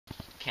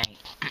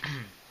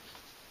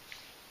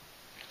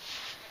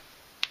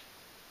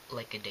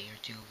like a day or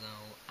two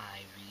ago, I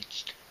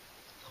reached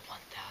the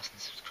 1,000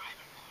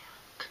 subscriber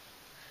mark.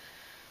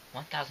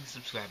 1,000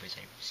 subscribers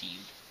I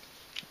received,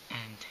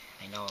 and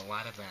I know a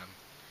lot of them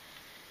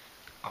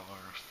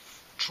are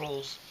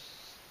trolls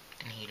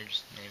and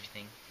haters and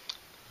everything,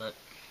 but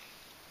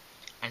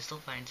I still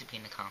find it to be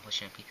an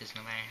accomplishment because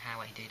no matter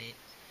how I did it,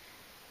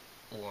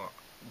 or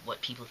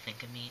what people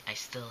think of me, I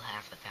still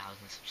have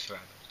 1,000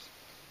 subscribers.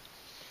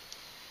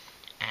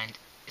 And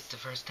it's the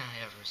first time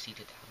I ever received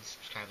 1,000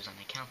 subscribers on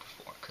an account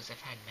before, because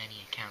I've had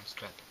many accounts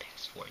throughout the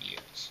past 4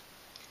 years.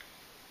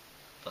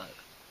 But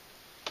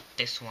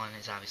this one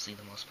is obviously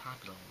the most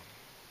popular one.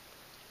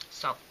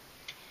 So,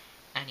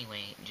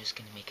 anyway, I'm just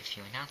going to make a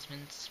few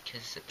announcements,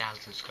 because it's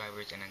 1,000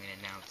 subscribers and I'm going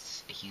to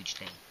announce a huge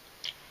thing.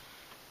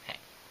 Okay.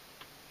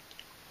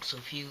 So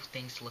a few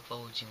things to look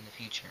forward to in the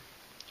future.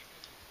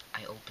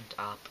 I opened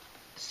up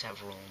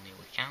several new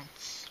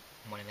accounts.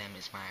 One of them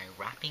is my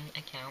rapping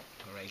account,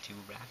 where I do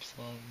rap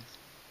songs.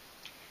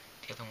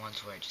 The other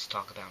one's where I just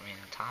talk about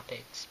random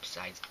topics,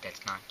 besides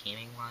that's not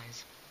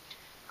gaming-wise.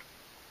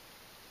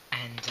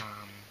 And,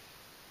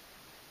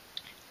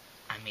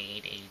 I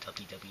made a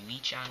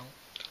WWE channel,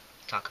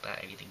 talk about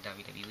everything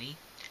WWE,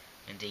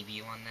 and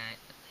debut on that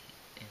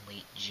in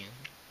late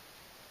June.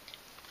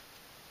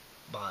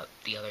 But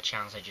the other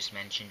channels I just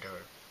mentioned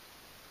are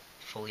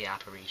fully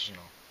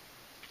operational,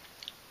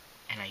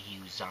 and I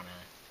use on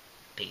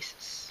a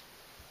basis.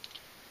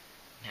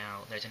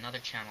 Now, there's another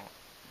channel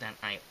that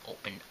I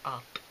opened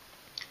up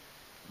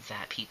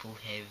that people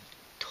have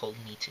told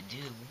me to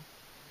do.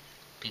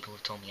 People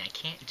have told me I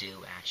can't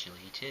do,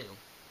 actually, too.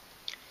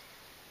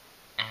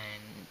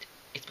 And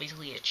it's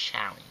basically a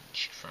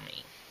challenge for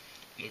me.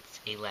 It's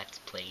a Let's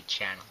Play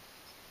channel.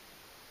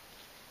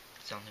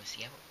 So I'm going to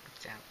see how it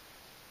works out.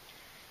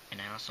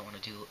 And I also want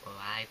to do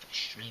live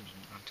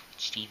streaming on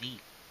Twitch TV.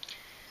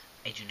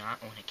 I do not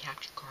own a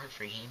capture card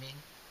for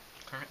gaming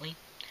currently,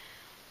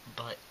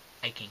 but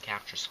I can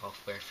capture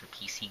software for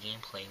PC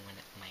gameplay when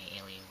my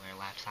Alienware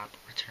laptop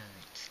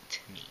returns to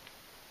me.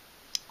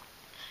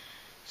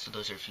 So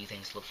those are a few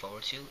things to look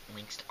forward to.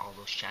 Links to all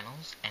those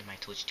channels and my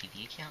Twitch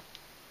TV account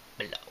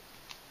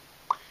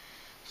below.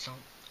 So,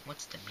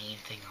 what's the main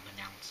thing I'm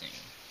announcing?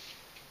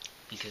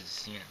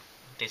 Because, you know,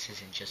 this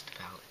isn't just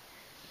about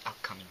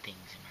upcoming things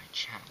in my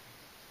channel.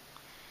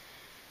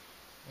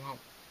 Well,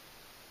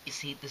 you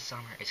see, the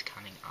summer is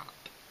coming up,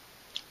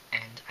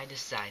 and I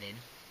decided,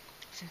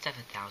 since I have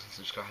 1,000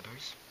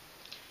 subscribers,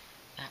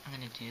 that I'm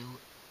going to do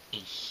a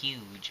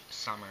huge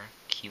summer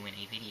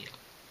Q&A video.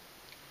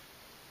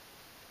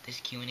 This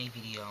Q&A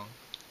video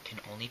can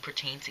only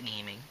pertain to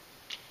gaming,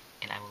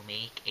 and I will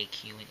make a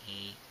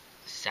Q&A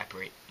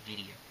separate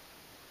video.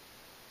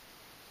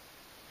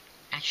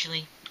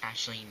 Actually,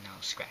 no,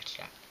 scratch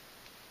that.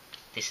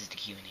 This is the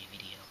Q&A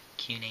video.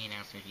 Q&A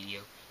announcement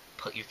video.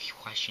 Put your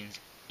questions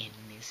in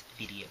this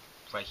video,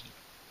 right here.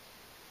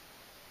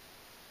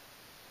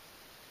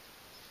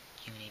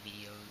 Q&A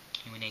video,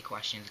 Q&A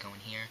questions go in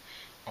here,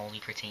 only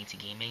pertain to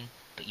gaming,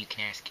 but you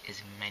can ask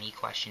as many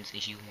questions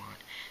as you want,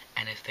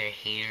 and if they're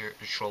hater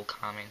or troll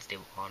comments, they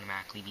will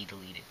automatically be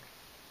deleted.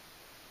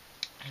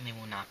 And they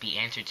will not be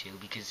answered to,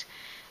 because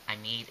I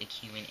made a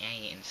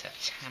Q&A in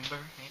September,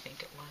 I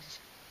think it was,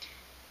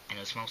 and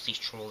it was mostly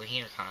troll and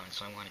hater comments,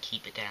 so I want to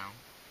keep it down.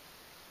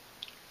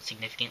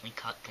 Significantly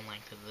cut the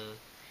length of the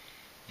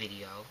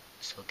video,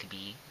 so it could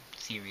be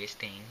serious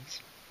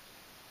things.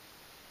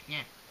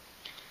 Yeah.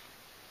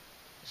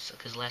 So,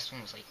 because the last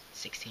one was like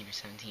 16 or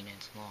 17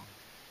 minutes long.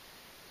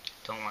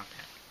 Don't want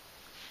that.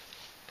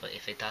 But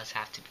if it does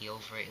have to be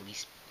over, at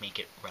least make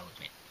it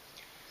relevant.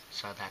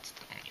 So that's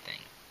the only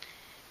thing.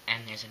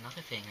 And there's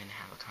another thing, I'm going to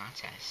have a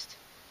contest.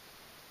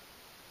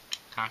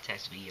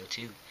 Contest video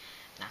too.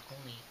 Not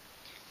only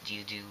do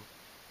you do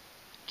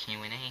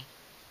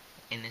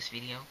Q&A in this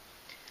video,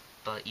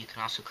 but you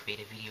can also create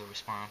a video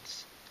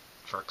response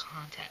for a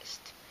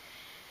contest.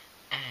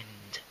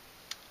 And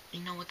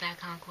you know what that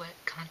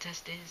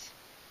contest is?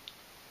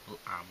 Well,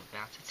 I'm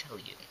about to tell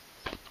you.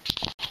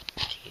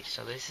 Okay,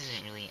 so this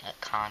isn't really a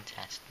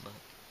contest, but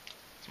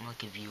it's more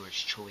like a viewer's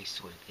choice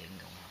sort of thing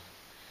going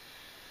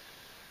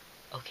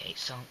on. Okay,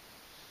 so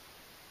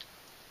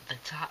the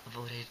top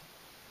voted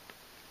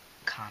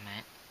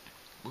comment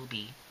will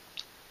be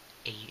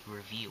a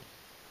review,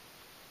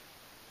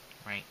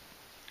 right?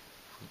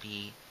 Will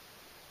be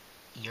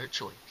your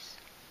choice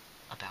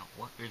about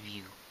what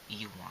review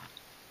you want,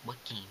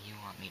 what game you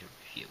want me to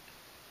review.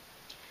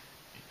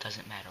 It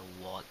doesn't matter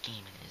what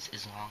game it is,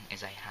 as long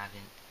as I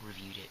haven't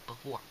reviewed it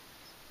before.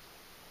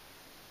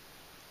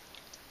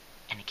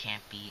 And it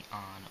can't be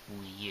on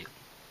Wii U,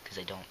 because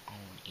I don't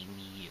own a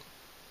Wii U.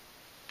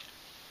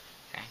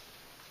 Okay?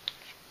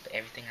 But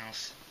everything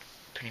else,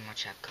 pretty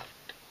much I've covered.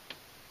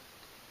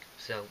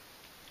 So,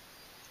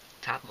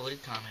 top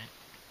voted comment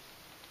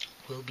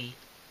will be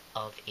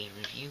of a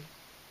review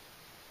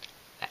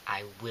that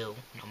I will,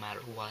 no matter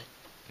what,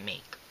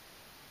 make.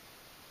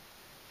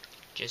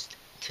 Just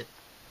to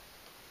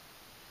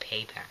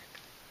pay back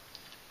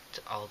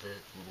to all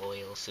the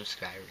loyal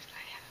subscribers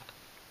I have.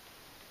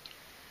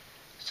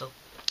 So,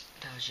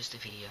 that was just a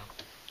video.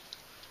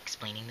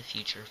 explaining the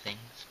future of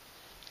things,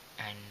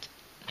 and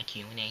my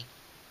Q&A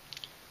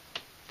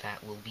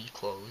that will be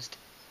closed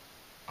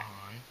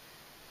on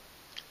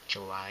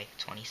July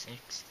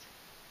 26th.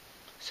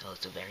 So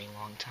it's a very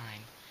long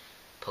time.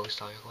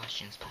 Post all your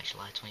questions by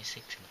July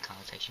 26th in the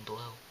comment section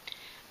below.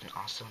 And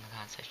also in the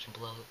comment section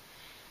below,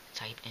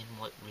 type in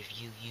what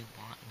review you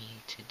want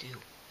me to do.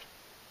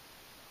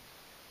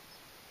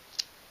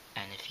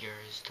 And if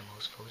yours is the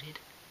most voted,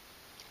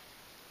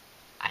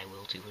 I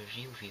will do a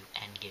review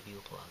and give you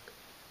a plug.